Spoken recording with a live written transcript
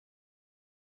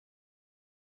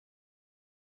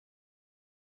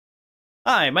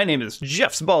Hi, my name is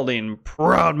JeffsBalding,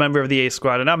 proud member of the A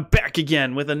Squad, and I'm back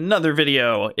again with another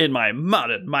video in my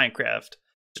modded Minecraft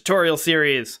tutorial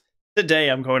series. Today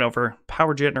I'm going over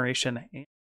power generation and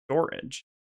storage.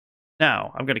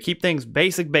 Now, I'm going to keep things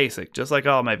basic, just like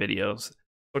all my videos.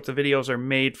 Sorts of videos are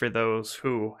made for those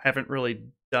who haven't really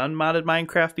done modded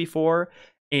Minecraft before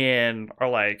and are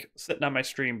like sitting on my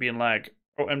stream being like,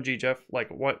 OMG Jeff, like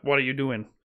what are you doing?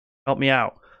 Help me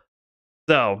out.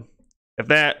 So, if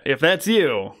that's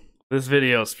you, this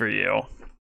video's for you.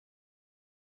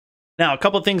 Now, a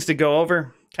couple things to go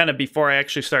over, kind of before I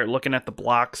actually start looking at the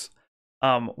blocks.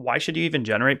 Why should you even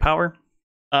generate power?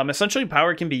 Essentially,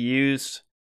 power can be used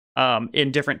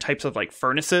in different types of like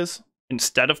furnaces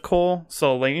instead of coal.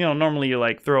 So, like, you know, normally you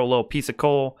like throw a little piece of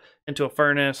coal into a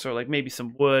furnace, or like maybe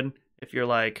some wood if you're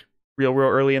like real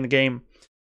early in the game,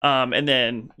 and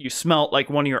then you smelt like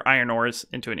one of your iron ores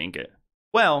into an ingot.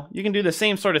 Well, you can do the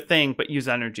same sort of thing, but use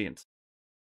energy instead.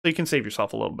 So you can save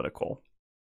yourself a little bit of coal.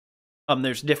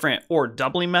 There's different ore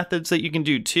doubling methods that you can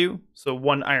do too. So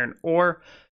one iron ore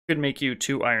could make you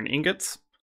 2 iron ingots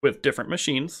with different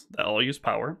machines that all use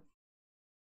power.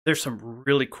 There's some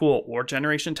really cool ore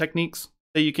generation techniques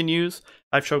that you can use.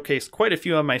 I've showcased quite a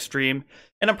few on my stream,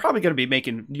 and I'm probably going to be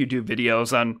making YouTube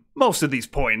videos on most of these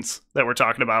points that we're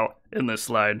talking about in this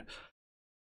slide.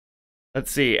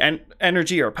 Let's see,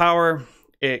 energy or power.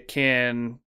 It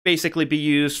can basically be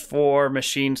used for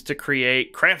machines to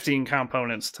create crafting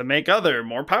components to make other,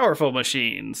 more powerful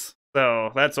machines.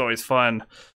 So that's always fun.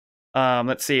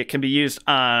 Let's see, it can be used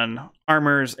on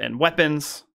armors and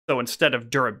weapons. So instead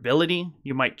of durability,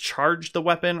 you might charge the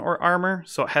weapon or armor,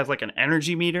 so it has like an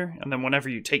energy meter, and then whenever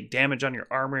you take damage on your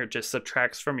armor, it just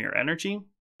subtracts from your energy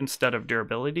instead of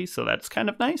durability, so that's kind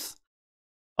of nice.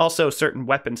 Also, certain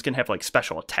weapons can have like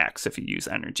special attacks if you use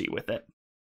energy with it.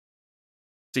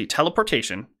 See,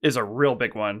 teleportation is a real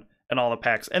big one in all the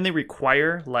packs, and they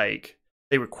require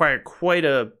quite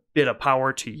a bit of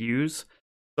power to use,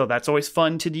 so that's always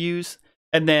fun to use.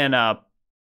 And then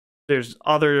there's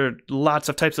lots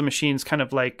of types of machines, kind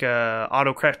of like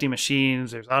auto crafting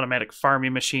machines. There's automatic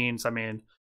farming machines. I mean,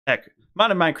 heck,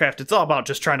 modded Minecraft, it's all about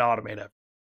just trying to automate it.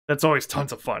 That's always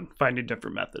tons of fun, finding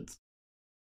different methods.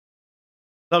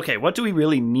 Okay, what do we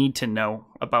really need to know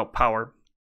about power?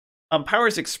 Power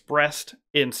is expressed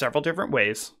in several different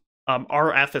ways.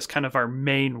 RF is kind of our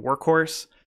main workhorse.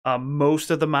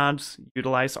 Most of the mods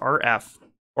utilize RF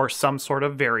or some sort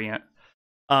of variant.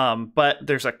 But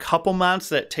there's a couple mods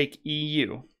that take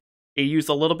EU. EU is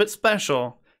a little bit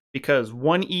special because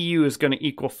 1 EU is going to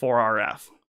equal 4 RF.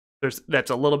 That's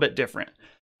a little bit different.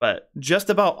 But just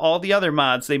about all the other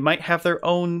mods, they might have their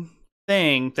own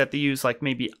thing that they use, like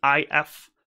maybe IF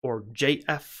or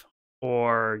JF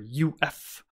or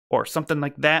UF or something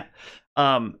like that.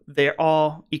 They're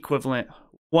all equivalent.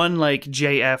 One like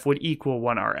JF would equal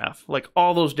 1 RF. Like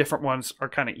all those different ones are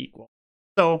kind of equal.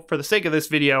 So for the sake of this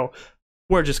video,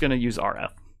 we're just going to use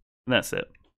RF, and that's it.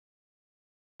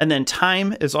 And then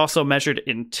time is also measured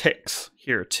in ticks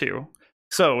here too.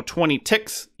 So 20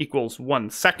 ticks equals 1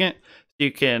 second.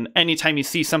 You can, anytime you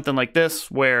see something like this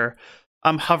where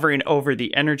I'm hovering over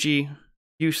the energy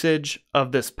usage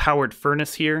of this powered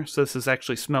furnace here, so this is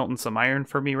actually smelting some iron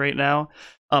for me right now.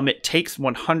 It takes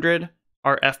 100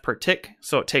 RF per tick,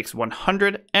 so it takes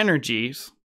 100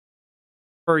 energies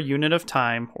per unit of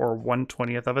time, or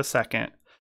 1/20th of a second.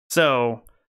 So,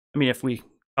 I mean, if we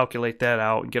calculate that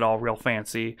out and get all real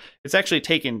fancy, it's actually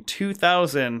taking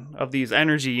 2,000 of these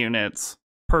energy units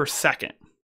per second.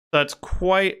 So that's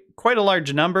quite a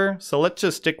large number. So let's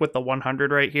just stick with the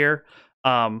 100 right here,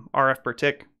 RF per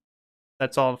tick.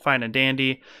 That's all fine and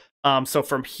dandy. So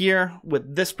from here,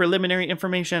 with this preliminary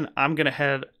information, I'm going to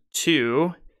head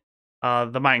to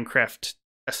the Minecraft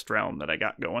test realm that I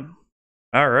got going.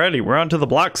 Alrighty, we're on to the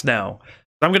blocks now.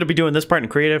 I'm going to be doing this part in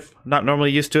creative. I'm not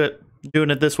normally used to it, doing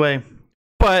it this way.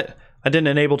 But I didn't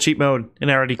enable cheat mode,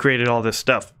 and I already created all this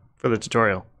stuff for the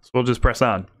tutorial. So we'll just press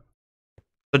on.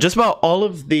 So just about all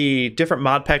of the different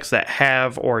mod packs that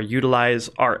have or utilize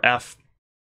RF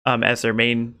as their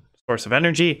main source of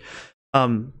energy,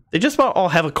 they just about all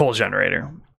have a coal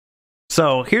generator.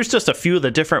 So here's just a few of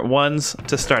the different ones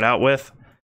to start out with,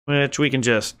 which we can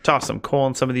just toss some coal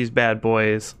in some of these bad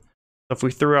boys. So if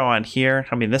we throw on here,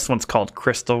 I mean, this one's called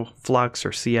Crystal Flux or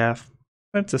CF.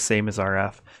 It's the same as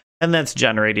RF. And that's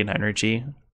generating energy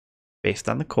based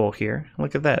on the coal here.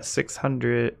 Look at that,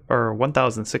 600 or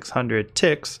 1,600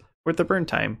 ticks worth of burn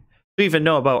time. We even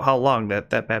know about how long that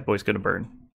bad boy's going to burn.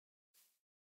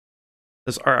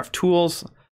 There's RF tools.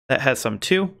 That has some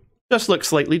too. Just looks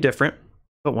slightly different,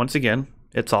 but once again,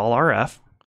 it's all RF.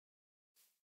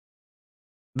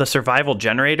 the survival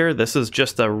generator, this is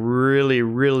just a really,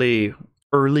 really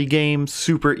early game,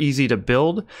 super easy to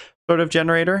build sort of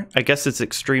generator. I guess it's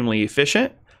extremely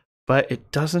efficient, but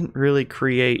it doesn't really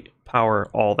create power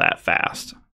all that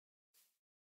fast.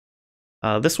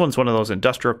 This one's one of those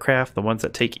industrial craft, the ones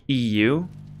that take EU.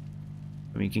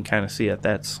 I mean, you can kind of see that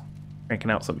that's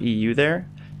cranking out some EU there.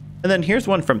 And then here's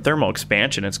one from thermal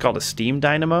expansion. It's called a steam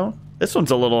dynamo. This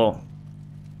one's a little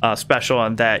special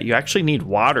on that you actually need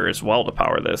water as well to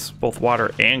power this, both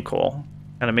water and coal,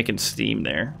 kind of making steam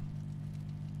there.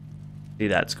 See,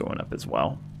 that's going up as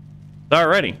well.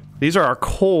 Alrighty, these are our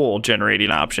coal generating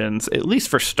options, at least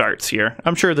for starts here.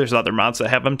 I'm sure there's other mods that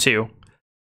have them too,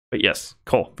 but yes,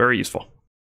 coal, very useful.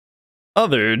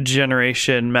 Other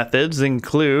generation methods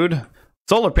include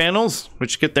solar panels,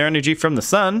 which get their energy from the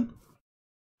sun.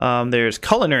 There's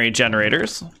culinary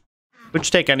generators,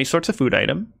 which take any sorts of food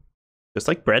item, just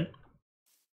like bread.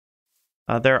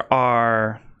 There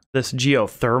are, this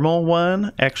geothermal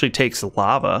one actually takes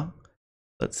lava.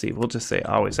 Let's see, we'll just say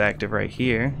always active right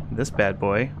here. This bad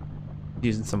boy,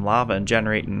 using some lava and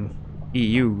generating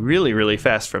EU really, really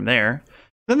fast from there.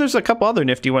 Then there's a couple other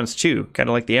nifty ones too, kind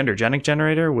of like the Endergenic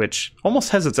generator, which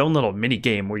almost has its own little mini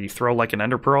game where you throw like an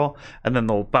ender pearl and then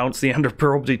they'll bounce the ender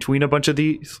pearl between a bunch of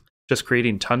these, just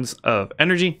creating tons of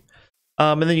energy.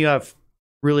 And then you have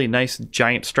really nice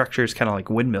giant structures, kind of like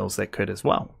windmills that could as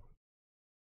well.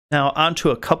 Now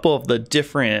onto a couple of the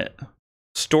different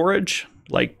storage,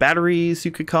 like batteries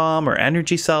you could call them, or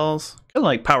energy cells, kind of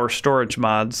like power storage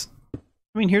mods. I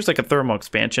mean, here's like a thermal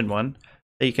expansion one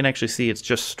that you can actually see it's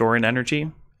just storing energy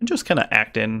and just kind of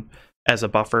acting as a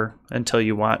buffer until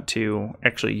you want to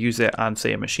actually use it on,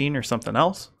 say, a machine or something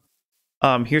else.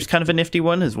 Here's kind of a nifty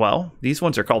one as well. These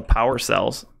ones are called power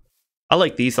cells. I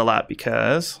like these a lot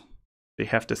because you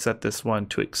have to set this one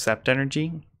to accept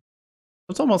energy.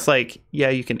 It's almost like, yeah,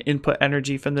 you can input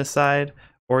energy from this side,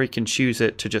 or you can choose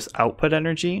it to just output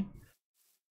energy.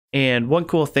 And one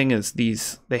cool thing is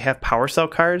these, they have power cell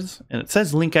cards, and it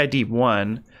says link ID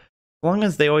 1. As long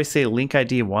as they always say link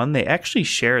ID 1, they actually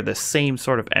share the same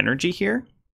sort of energy here.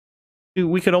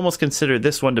 We could almost consider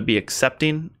this one to be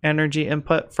accepting energy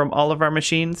input from all of our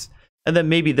machines, and then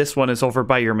maybe this one is over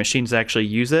by your machines that actually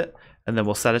use it, and then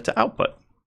we'll set it to output.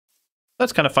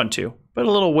 That's kind of fun too, but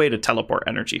a little way to teleport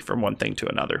energy from one thing to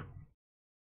another.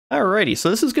 Alrighty,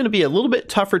 so this is going to be a little bit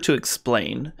tougher to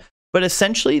explain, but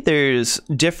essentially there's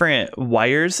different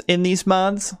wires in these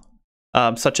mods,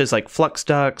 such as like flux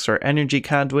ducts or energy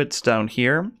conduits down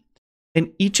here,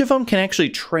 and each of them can actually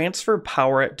transfer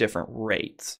power at different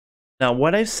rates. Now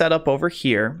what I've set up over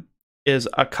here is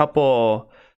a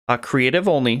couple creative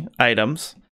only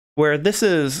items, where this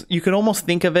is, you can almost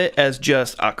think of it as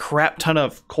just a crap ton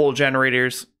of coal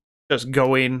generators just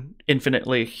going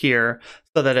infinitely here,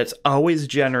 so that it's always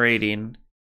generating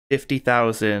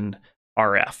 50,000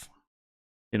 RF.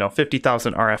 You know,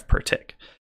 50,000 RF per tick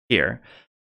here.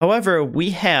 However,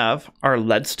 we have our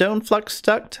leadstone flux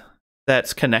duct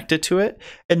that's connected to it,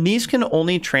 and these can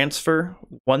only transfer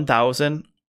 1,000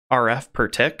 RF per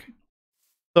tick.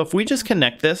 So if we just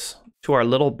connect this to our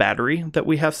little battery that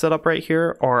we have set up right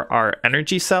here, or our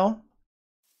energy cell,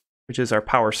 which is our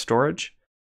power storage,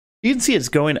 you can see it's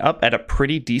going up at a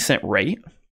pretty decent rate.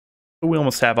 We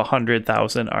almost have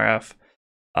 100,000 RF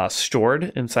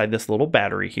stored inside this little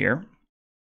battery here.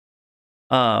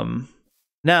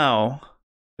 Now,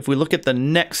 if we look at the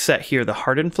next set here, the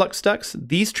hardened flux ducts,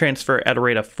 these transfer at a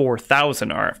rate of 4,000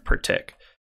 RF per tick.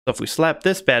 So if we slap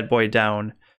this bad boy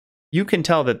down, you can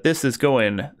tell that this is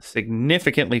going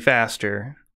significantly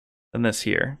faster than this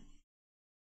here.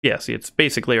 Yeah, see, it's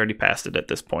basically already past it at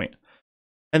this point.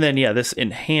 And then, yeah, this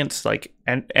enhanced, like,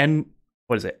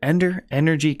 what is it?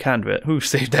 Energy conduit. Who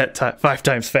saved that 5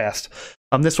 times fast?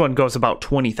 This one goes about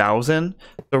 20,000.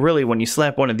 So really, when you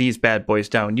slap one of these bad boys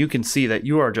down, you can see that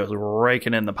you are just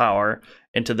raking in the power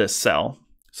into this cell.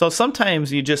 So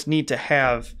sometimes you just need to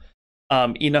have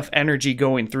enough energy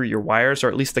going through your wires, or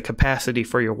at least the capacity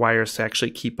for your wires to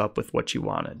actually keep up with what you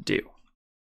want to do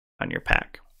on your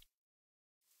pack.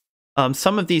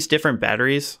 Some of these different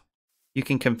batteries, you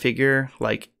can configure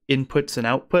like inputs and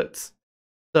outputs.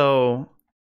 So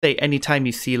say anytime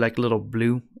you see like little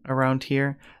blue around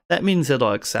here, that means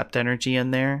it'll accept energy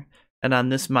in there. And on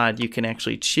this mod, you can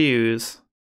actually choose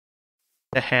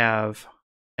to have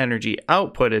energy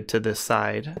outputted to this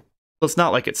side. So it's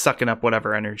not like it's sucking up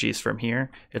whatever energy is from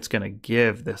here. It's going to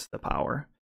give this the power.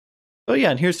 So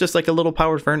yeah, and here's just like a little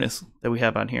powered furnace that we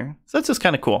have on here. So that's just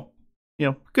kind of cool. You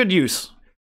know, good use.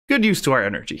 Good use to our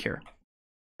energy here,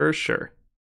 for sure.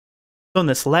 So in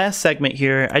this last segment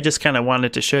here, I just kind of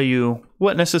wanted to show you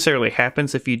what necessarily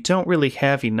happens if you don't really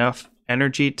have enough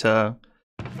energy to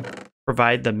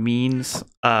provide the means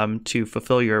to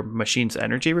fulfill your machine's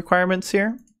energy requirements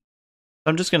here.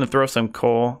 I'm just going to throw some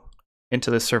coal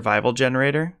into the survival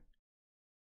generator.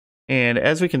 And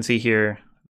as we can see here,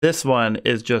 this one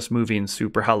is just moving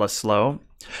super hella slow.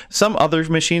 Some other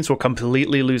machines will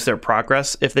completely lose their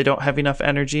progress if they don't have enough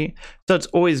energy. So it's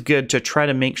always good to try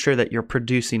to make sure that you're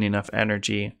producing enough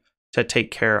energy to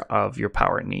take care of your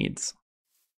power needs.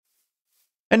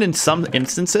 And in some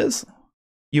instances,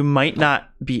 you might not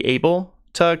be able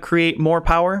to create more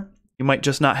power. You might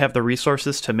just not have the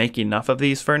resources to make enough of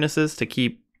these furnaces to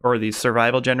keep, or these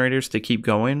survival generators to keep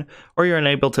going, or you're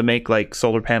unable to make like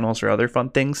solar panels or other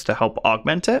fun things to help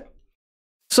augment it.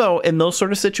 So in those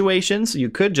sort of situations, you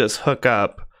could just hook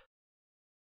up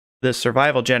this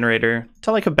survival generator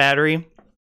to like a battery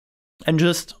and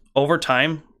just over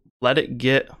time, let it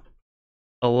get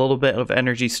a little bit of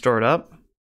energy stored up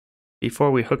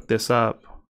before we hook this up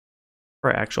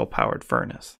for actual powered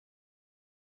furnace.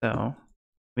 So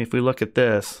if we look at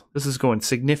this, this is going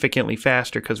significantly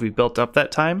faster because we built up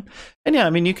that time. And yeah, I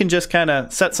mean, you can just kind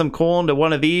of set some coal into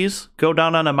one of these, go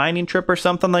down on a mining trip or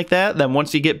something like that. Then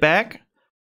once you get back,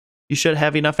 you should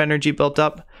have enough energy built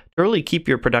up to really keep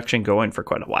your production going for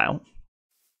quite a while.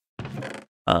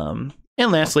 And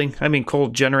lastly, I mean, coal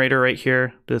generator right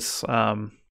here, this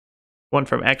one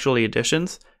from Actually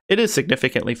Additions, it is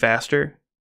significantly faster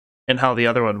in how the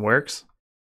other one works.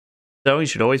 So you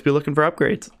should always be looking for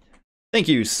upgrades. Thank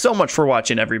you so much for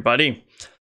watching, everybody.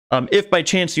 If by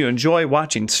chance you enjoy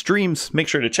watching streams, make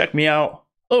sure to check me out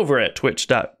over at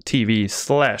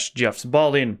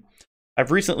twitch.tv/JeffsBalding.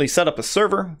 I've recently set up a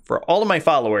server for all of my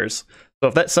followers, so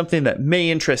if that's something that may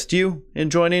interest you in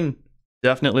joining,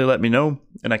 definitely let me know,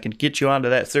 and I can get you onto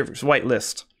that server's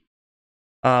whitelist.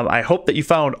 I hope that you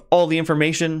found all the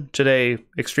information today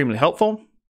extremely helpful.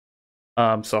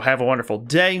 So have a wonderful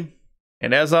day,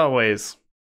 and as always,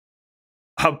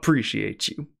 I appreciate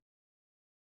you.